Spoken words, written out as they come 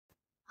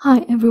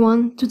Hi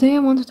everyone, today I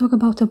want to talk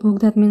about a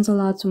book that means a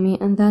lot to me,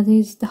 and that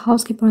is The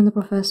Housekeeper and the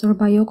Professor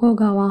by Yoko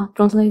Ogawa,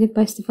 translated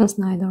by Stephen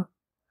Snyder.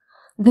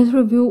 This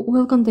review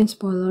will contain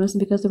spoilers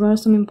because there are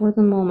some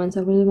important moments I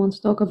really want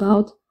to talk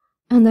about,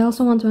 and I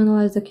also want to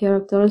analyze the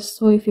characters,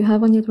 so if you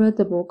haven't yet read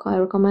the book, I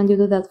recommend you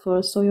do that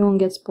first so you won't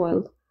get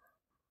spoiled.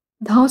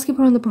 The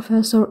Housekeeper and the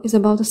Professor is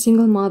about a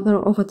single mother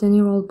of a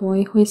 10-year-old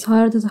boy who is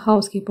hired as a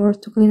housekeeper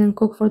to clean and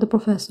cook for the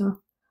professor.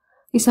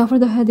 He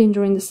suffered a head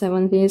injury in the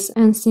 70s,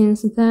 and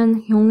since then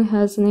he only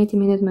has an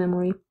 80-minute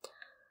memory.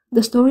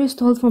 The story is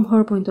told from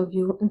her point of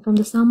view, and from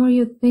the summary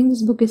you'd think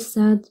this book is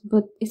sad,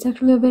 but it's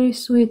actually a very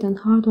sweet and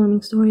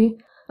heartwarming story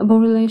about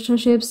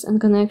relationships and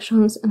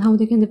connections and how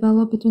they can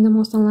develop between the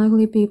most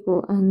unlikely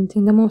people and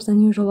in the most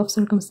unusual of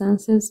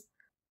circumstances.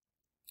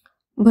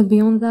 But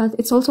beyond that,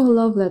 it's also a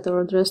love letter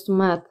addressed to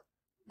math.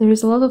 There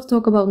is a lot of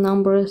talk about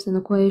numbers and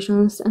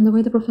equations, and the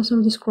way the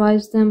professor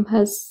describes them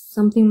has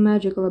something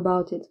magical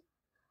about it.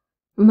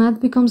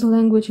 Math becomes a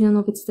language in and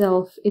of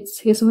itself. It's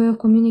his way of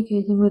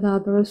communicating with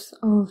others,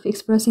 of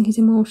expressing his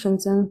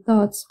emotions and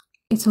thoughts.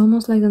 It's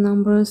almost like the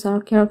numbers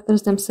are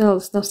characters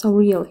themselves, that's how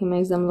real he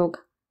makes them look.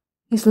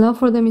 His love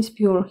for them is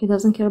pure, he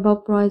doesn't care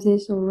about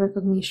prizes or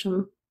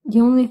recognition. The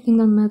only thing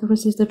that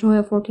matters is the joy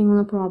of working on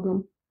a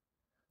problem.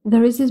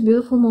 There is this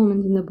beautiful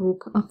moment in the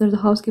book, after the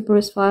housekeeper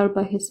is fired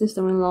by his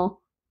sister-in-law.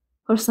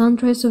 Her son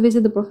tries to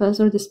visit the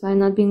professor despite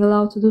not being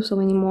allowed to do so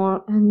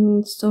anymore,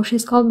 and so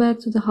she's called back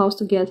to the house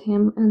to get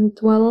him, and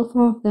while all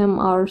four of them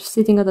are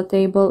sitting at a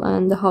table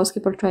and the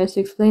housekeeper tries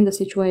to explain the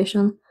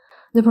situation,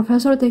 the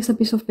professor takes a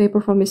piece of paper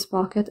from his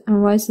pocket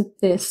and writes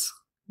this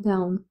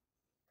down.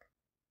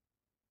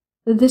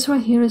 This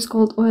right here is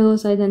called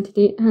Euler's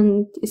identity,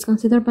 and is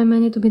considered by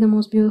many to be the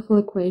most beautiful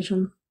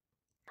equation.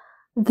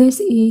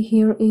 This E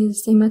here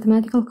is a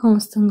mathematical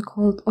constant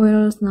called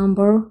Euler's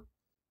number,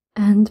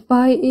 and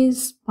pi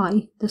is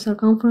pi, the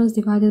circumference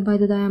divided by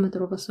the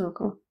diameter of a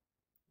circle.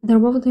 They're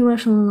both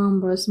irrational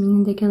numbers,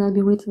 meaning they cannot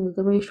be written as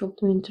the ratio of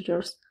two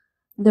integers.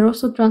 They're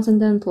also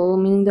transcendental,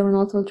 meaning they're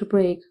not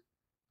algebraic.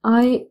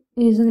 I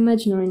is an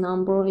imaginary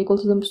number equal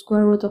to the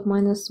square root of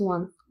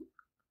 -1.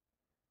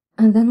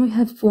 And then we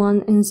have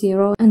 1 and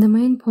 0, and the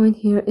main point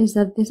here is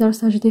that these are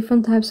such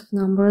different types of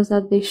numbers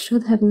that they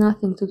should have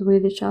nothing to do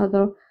with each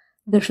other.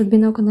 There should be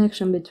no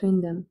connection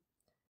between them.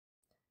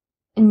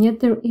 And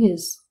yet there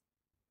is.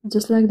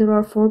 Just like there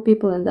are 4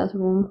 people in that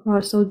room who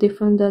are so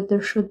different that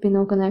there should be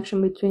no connection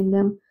between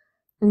them,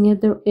 and yet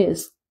there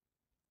is.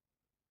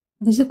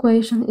 This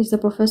equation is the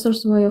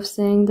professor's way of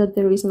saying that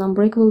there is an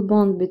unbreakable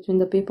bond between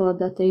the people at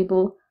that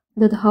table,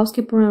 that the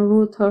housekeeper and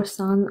Ruth, her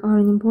son, are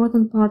an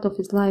important part of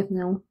his life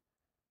now.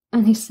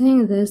 And he's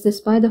saying this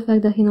despite the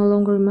fact that he no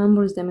longer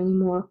remembers them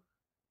anymore.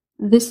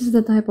 This is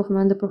the type of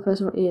man the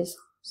professor is,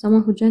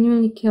 someone who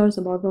genuinely cares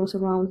about those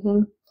around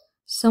him.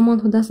 Someone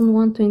who doesn't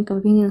want to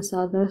inconvenience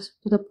others,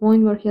 to the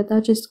point where he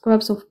attaches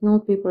scraps of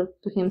notepaper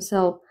to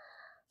himself,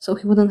 so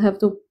he wouldn't have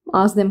to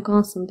ask them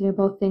constantly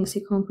about things he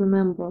can't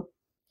remember.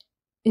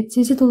 It's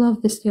easy to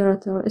love this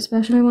character,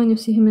 especially when you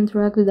see him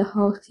interact with the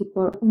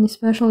housekeeper, and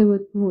especially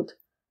with Ruth.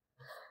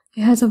 He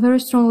has a very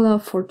strong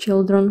love for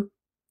children,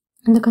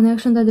 and the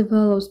connection that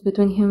develops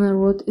between him and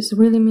Ruth is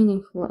really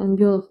meaningful and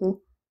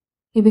beautiful.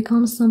 He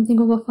becomes something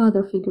of a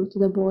father figure to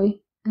the boy,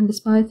 and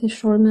despite his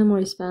short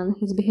memory span,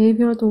 his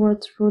behavior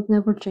towards Ruth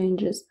never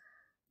changes.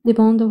 They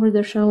bond over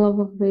their shared love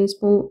of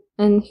baseball,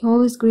 and he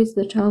always greets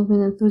the child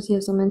with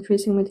enthusiasm and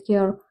treats him with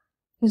care.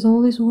 He's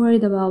always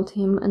worried about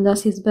him and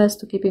does his best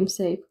to keep him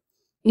safe,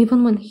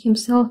 even when he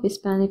himself is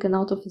panicked and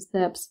out of his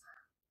depths,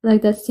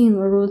 like that scene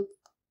where Ruth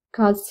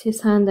cuts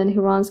his hand and he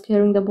runs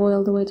carrying the boy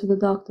all the way to the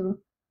doctor.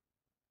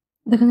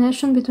 The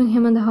connection between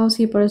him and the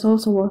housekeeper is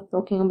also worth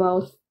talking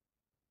about.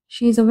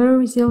 She is a very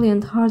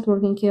resilient,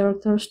 hard-working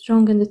character,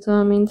 strong and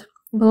determined,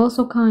 but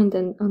also kind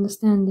and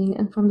understanding,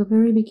 and from the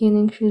very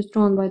beginning she is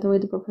drawn by the way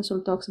the professor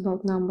talks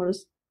about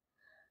numbers.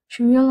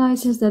 She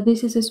realizes that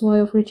this is his way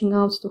of reaching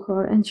out to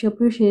her, and she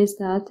appreciates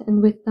that,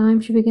 and with time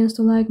she begins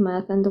to like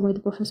math and the way the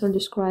professor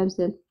describes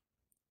it.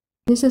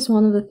 This is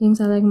one of the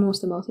things I like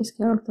most about his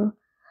character.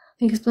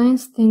 He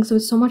explains things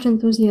with so much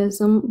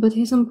enthusiasm, but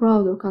he isn't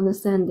proud or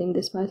condescending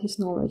despite his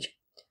knowledge.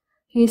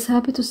 He is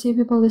happy to see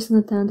people listen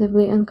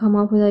attentively and come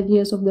up with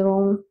ideas of their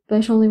own,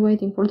 patiently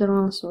waiting for their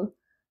answer.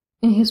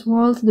 In his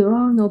world, there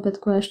are no bad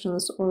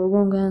questions or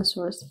wrong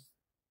answers.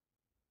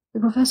 The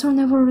professor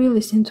never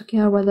really seemed to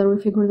care whether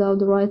we figured out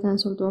the right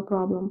answer to a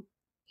problem.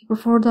 He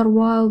preferred our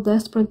wild,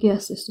 desperate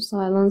guesses to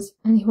silence,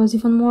 and he was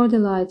even more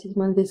delighted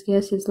when these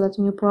guesses led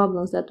to new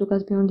problems that took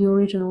us beyond the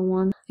original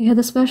one. He had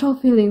a special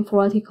feeling for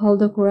what he called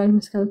the correct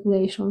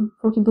miscalculation,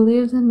 for he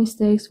believed that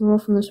mistakes were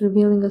often as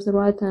revealing as the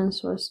right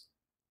answers.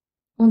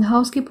 When the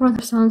housekeeper and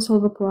her son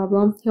solve a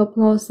problem, he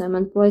applauds them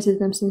and praises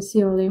them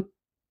sincerely.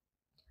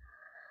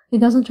 He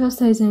doesn't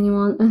chastise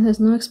anyone and has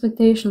no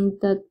expectation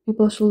that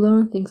people should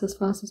learn things as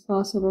fast as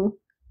possible.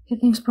 He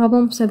thinks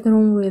problems have their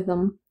own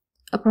rhythm.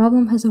 A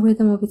problem has a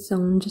rhythm of its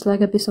own, just like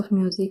a piece of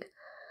music.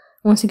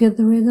 Once you get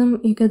the rhythm,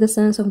 you get the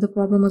sense of the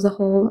problem as a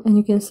whole, and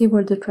you can see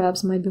where the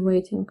traps might be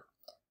waiting.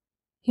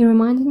 He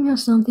reminded me of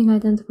something I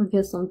tend to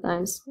forget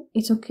sometimes.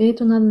 It's okay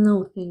to not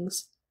know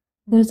things.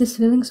 There's this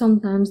feeling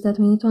sometimes that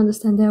we need to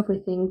understand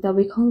everything, that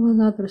we can't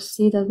let others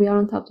see that we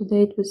aren't up to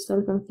date with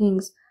certain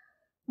things.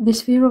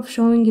 This fear of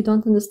showing you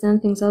don't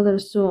understand things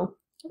others do.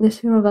 This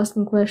fear of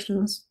asking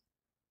questions.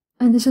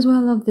 And this is why I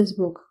love this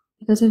book,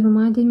 because it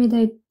reminded me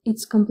that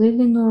it's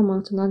completely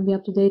normal to not be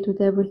up to date with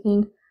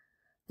everything,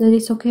 that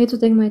it's okay to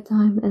take my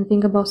time and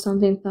think about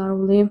something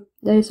thoroughly,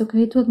 that it's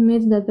okay to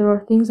admit that there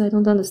are things I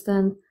don't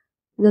understand,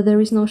 that there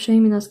is no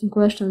shame in asking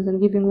questions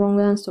and giving wrong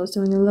answers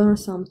when you learn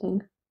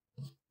something.